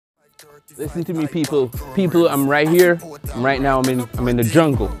Listen to me, people. People, I'm right here. Right now, I'm in the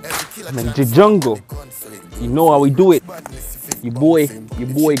jungle. I'm in the jungle. You know how we do it. Your boy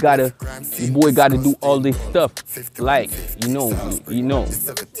gotta do all this stuff. Like, you know.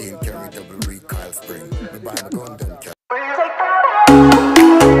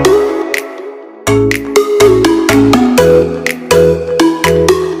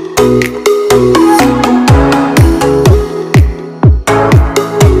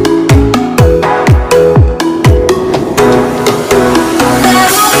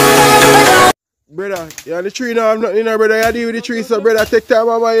 Brother, you're on the tree now, I'm not in there, brother. You deal with the tree, so brother, take time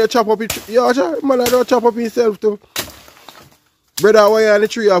man, you chop up it. Yo, man, I don't chop up himself too. Brother, why you on the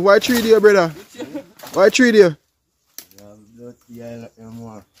tree? Why tree there, brother? Why tree there?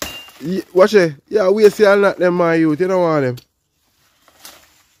 Watch it. Yeah, we see all not them man youth, you don't want them.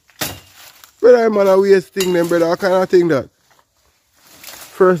 Brother, man, I waste thing them, brother. What kind of thing that?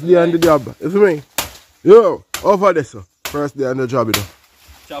 First day on the job, you see me? Yo, over there, sir. First day on the job, you know.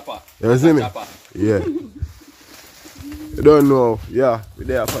 Chopper. You see me? Chopper. Yeah. You don't know. Yeah, we're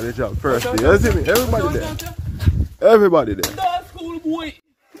there for the job first day. You see me? Everybody there. Everybody there. That's cool, boy.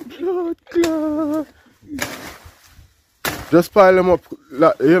 Just pile them up,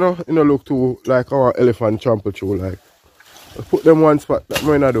 like, you know, look too like our elephant trample through, like. Just put them one spot, that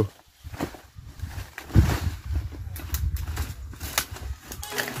might not do.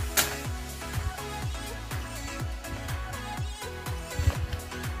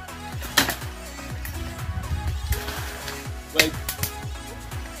 Like,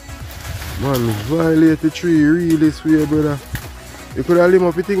 man, violate the tree really sweet, brother. You could have limb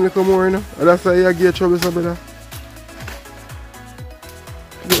up the thing like more, you know? And that's why you get trouble, so, brother.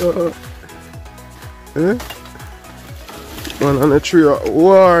 Eh? Man, on the tree,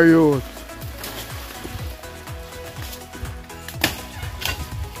 war you.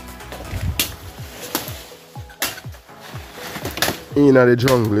 In the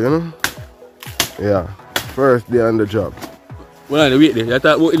jungle, you know? Yeah. First day on the job. well, wait there. You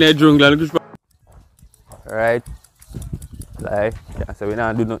thought about in the jungle and push back. Alright. Like, yeah, so we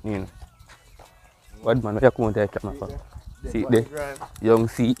don't do nothing, you know. Bad man, what you come out there, camera for? See it there? Young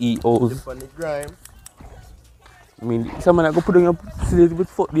CEOs. I mean, someone that go put on your slate with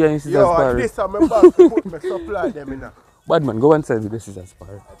foot there and scissors bar. Yo, this is my bag to put my supply them in. Bad man, go inside with the scissors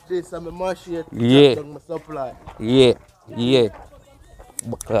bar. This is my machine to Yeah. my supply. Yeah.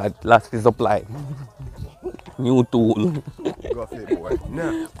 Last is supply. New tool. Go for it, boy.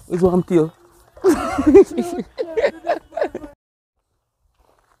 Nah. This what I'm telling you.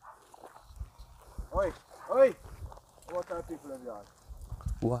 Oi. What are people in yard?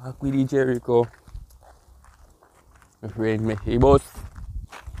 Walk with the Jericho. My friend, me, hey boss.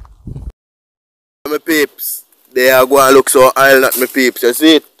 My peeps, they are going to look so ill at my peeps, you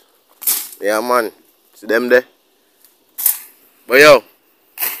see it? Yeah, man. See them there? But yo,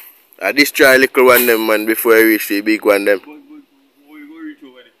 I just try a little one them, man, before I reach the big one them.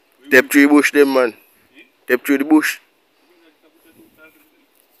 Step through the bush them, man. Step through the bush.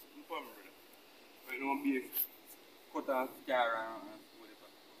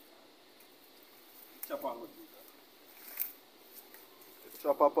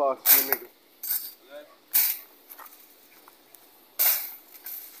 Chop up past me, nigga.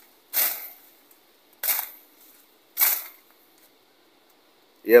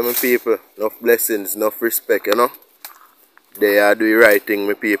 Yeah, my people, enough blessings, enough respect, you know. They are doing the right thing,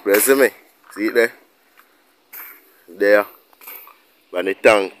 my people, you see me? See it there? There. And the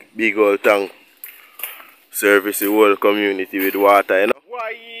tank, big old tank. Service the whole community with water, you know.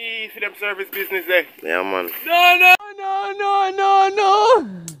 Why you see them service business there? Yeah, man. No.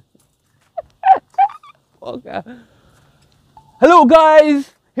 Okay. Hello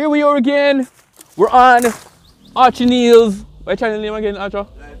guys, here we are again. We're on Archie Neil's. What channel name again, Archer?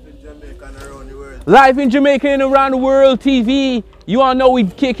 Life in Jamaica and around the world. Life in Jamaica and around the world TV. You all know we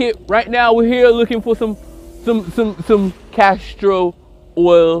kick it. Right now we're here looking for some castor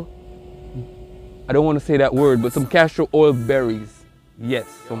oil. I don't want to say that word, but some castor oil berries. Yes,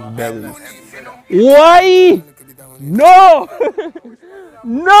 some berries. Why? No!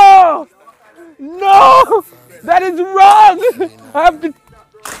 No! No! That is wrong!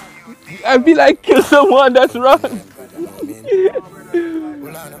 I feel like kill someone, that's wrong.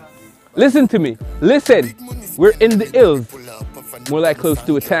 Listen to me. Listen. We're in the hills. More like close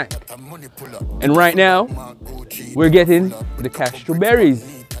to a tank. And right now, we're getting the castor berries.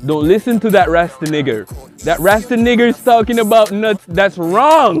 Don't listen to that Rasta nigger. That Rasta nigger is talking about nuts. That's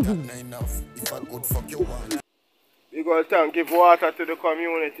wrong. You gotta tank give water to the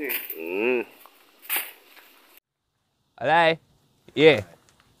community. Alright? Yeah.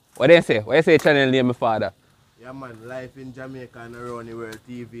 What do you say? What do you say channel name, my father? Yeah man, life in Jamaica and around the world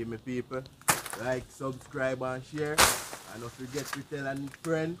TV, my people. Like, subscribe and share. And don't forget to tell a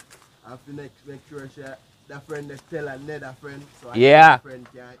friend. And to make sure that friend that tell another friend. So Yeah. friend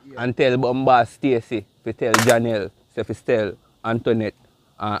can hear. And tell Bomba Stacy, to tell Janelle, to tell Antoinette,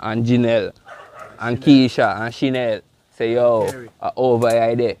 and Janelle, and Keisha, and Chanel. Say, yo, over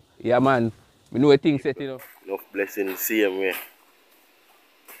there. Yeah, man. We know what things set, you know. Enough blessings, same way.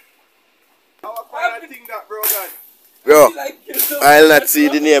 How I think that, bro, God? Bro, I'll not see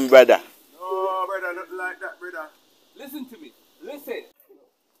the name, brother. No, brother, not like that, brother. Listen to me. Listen.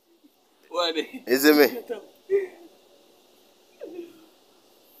 What is it me?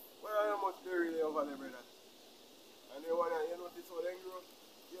 Well, I must be really over there, brother. And you want to, you notice how they grow?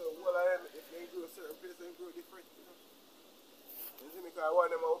 Yeah, well, if they grow a certain place, they grow different, you know. You see me, because I want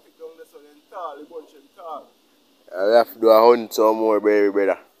them to pick down this so they're tall, a bunch of them tall. I have to do a hunt some more, baby,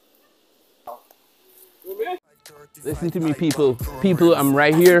 brother. Listen to me, people. People, I'm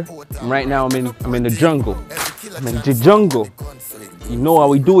right here. Right now, I'm in the jungle. I'm in the jungle. You know how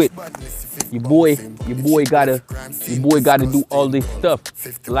we do it. Your boy gotta do all this stuff.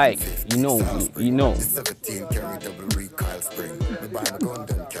 Like, you know.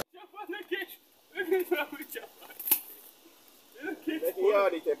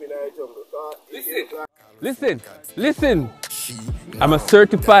 Listen. I'm a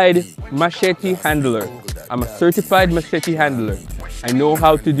certified machete handler. I know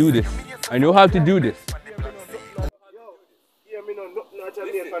how to do this.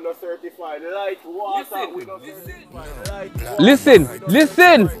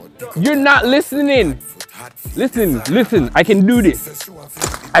 Listen. You're not listening. Listen. I can do this.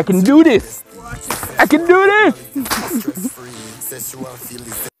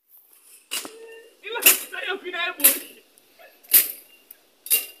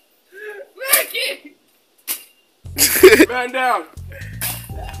 Man down.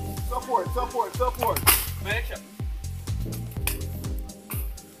 Support. Man,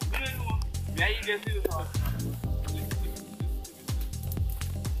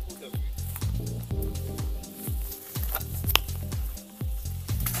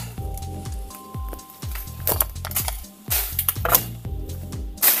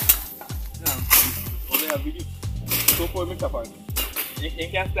 You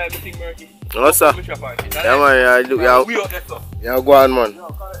can't style the thing, Murky. No, sir. Yeah, man, you go on, man.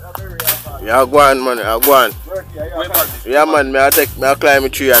 You go on. Yeah, man, I climb a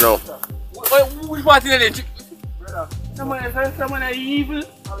tree now. Which part is it? Someone is evil.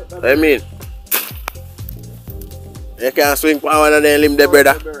 I mean, you can't swing for one of them limb there,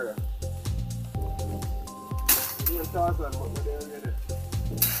 brother.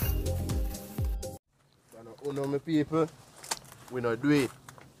 You know me, people, we not do it.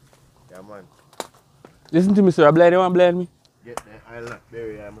 Yeah, man. Listen to me, sir. You want to blind me? Get there, I'll not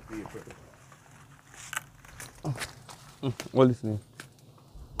bury my people. Well, listen.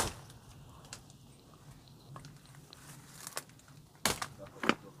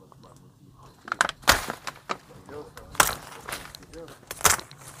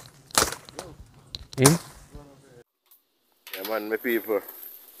 Yeah, man, my people.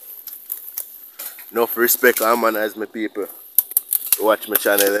 Enough respect, man, as my people. Watch my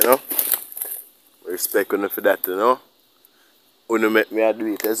channel, you know. Respect you for that, you know. You make me do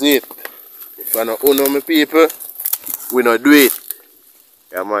it, that's it. If I don't know my people, we not do it.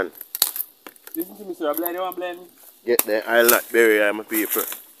 Yeah, man. Listen to me, sir. You want to blind me? Get there, I'll not bury my people.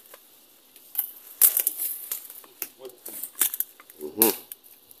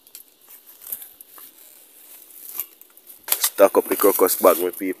 Stack up the crocus bag,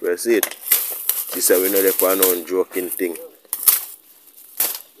 my people, that's it. This is we know they for no joking thing.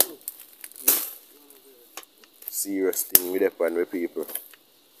 Serious thing with the my people.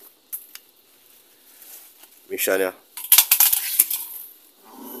 Mission, yeah.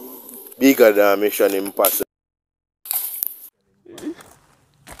 Bigger than Mission Impossible.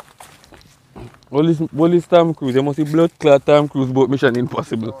 All this Tom Cruise, you must see blood clot Tom Cruise about Mission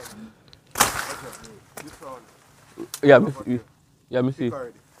Impossible. Yeah, me see.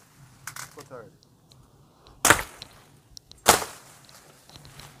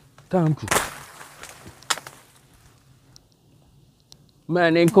 Tom Cruise.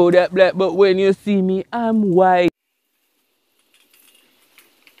 Man ain't call that black, but when you see me, I'm white.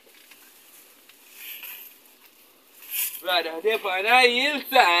 Brother, they're on the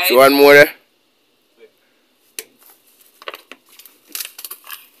hillside. See one more there?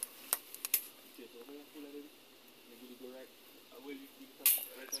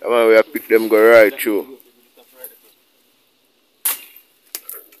 Come on, we have picked them go right through.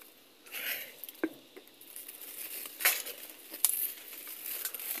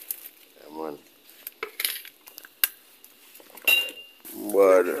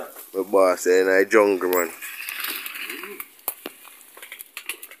 My boss in the jungle, man.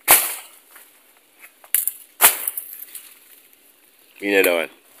 You know that one.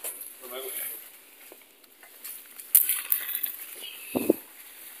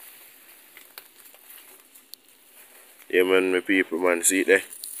 Yeah, man, my people, man, see it there?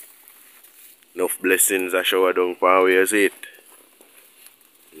 Enough blessings I shower down for we see it.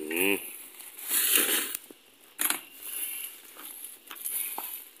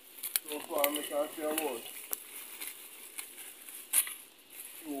 So far, I can't see a more.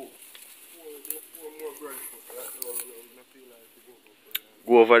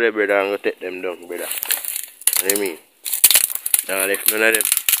 Go over there, brother, and go take them down, brother. What do you mean? Don't left none of them.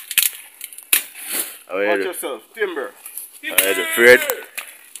 Watch yourself, timber. Are you afraid?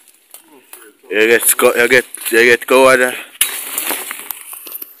 You get covered.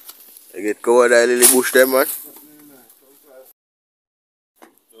 You get covered a little bush them, man.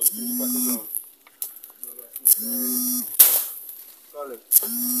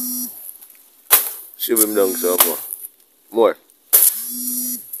 Shove him down some more. More.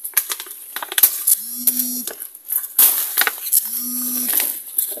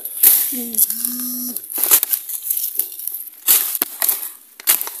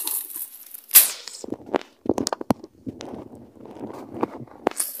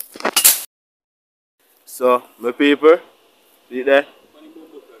 So, my people, see that?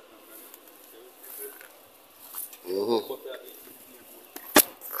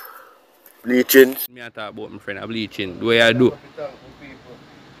 Bleaching. Me I talk about my friend a bleaching. The way I do.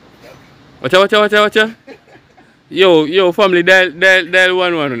 Watch out. Yo, family, dial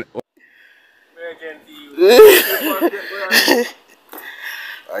 11.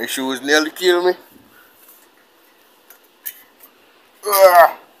 My shoes nearly kill me.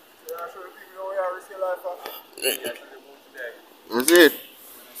 That's it.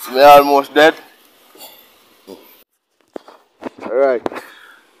 It's me almost dead. Alright.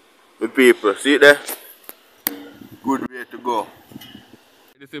 The people, see it there? Good way to go.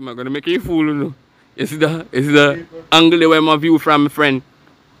 This is gonna make you fool, you know. It's the angle where my view from my friend.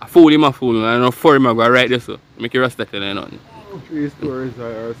 I fool him, I know for him I go right there so. Make you rest tell you nothing. 3 stories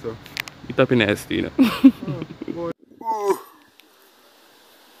high also. It up in the ST, you know.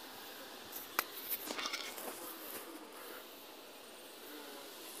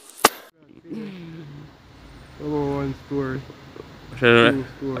 About 1 story. 2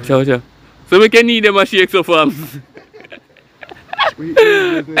 stories. Watch. So we can need them a shake so far.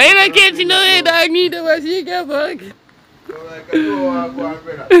 I don't catch you no way, dog. Need them a shake your back.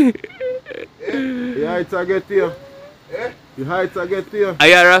 The heights I get to you. The heights I get to you.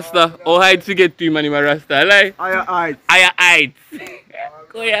 Aya Rasta. How heights you get to him, man, my Rasta? Like? Higher heights. Higher heights.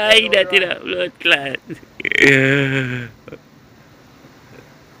 Go ya hide that in a blood clot.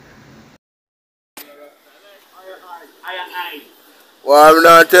 Well, I'm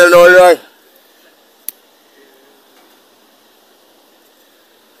not telling no lie.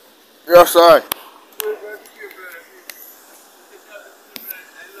 Yes, I.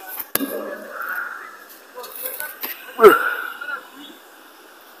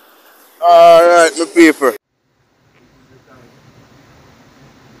 Alright, my people.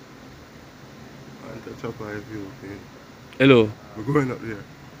 Hello. We're going up there.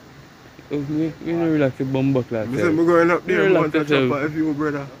 We don't relax the bumbo class. We're going up there, man, to chop out you,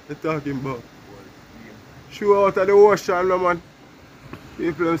 brother. They're talking about. Show out of the ocean, no, man.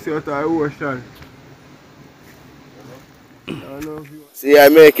 People see out of the ocean. See, I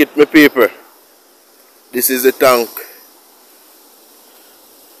make it, my people. This is the tank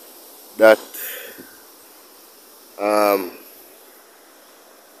that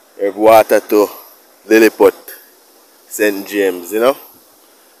have water to Lilliput, St. James, you know.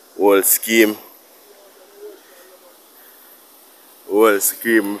 Whole scheme,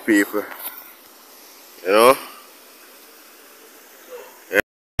 people, you know.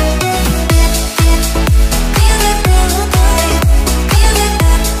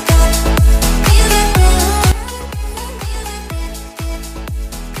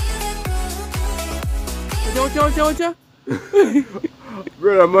 Watcha.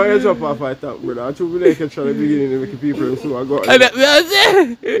 Brother, my head's up off my top, brother. I should be like at the beginning to make people so I got it.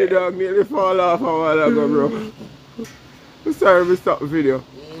 The dog nearly fall off a while ago, bro. I'm sorry we stopped the video.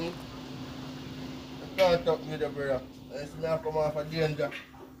 I can't stop video, brother. It's me come off a danger.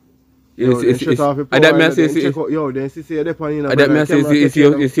 Is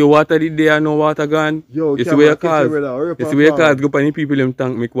your water did there no water gone? Yo, you see where your cars go on the people them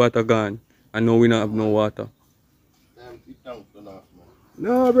tank make water gone. And now we don't have no water.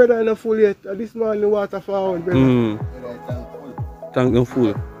 No, brother, I'm not full yet. This morning the water found, brother. Tank no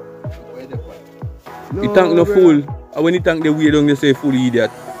full. The tank no full. And when the tank they weigh down, they say full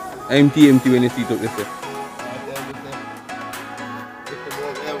idiot. Empty when you see it up, they say.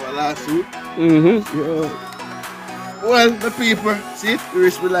 Well, the people, see, you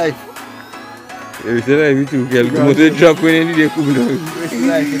risk my life. You risk your life too, girl. Come out the drop when you need to come down. You risk my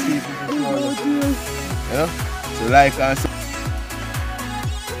life, the people. You know? So like and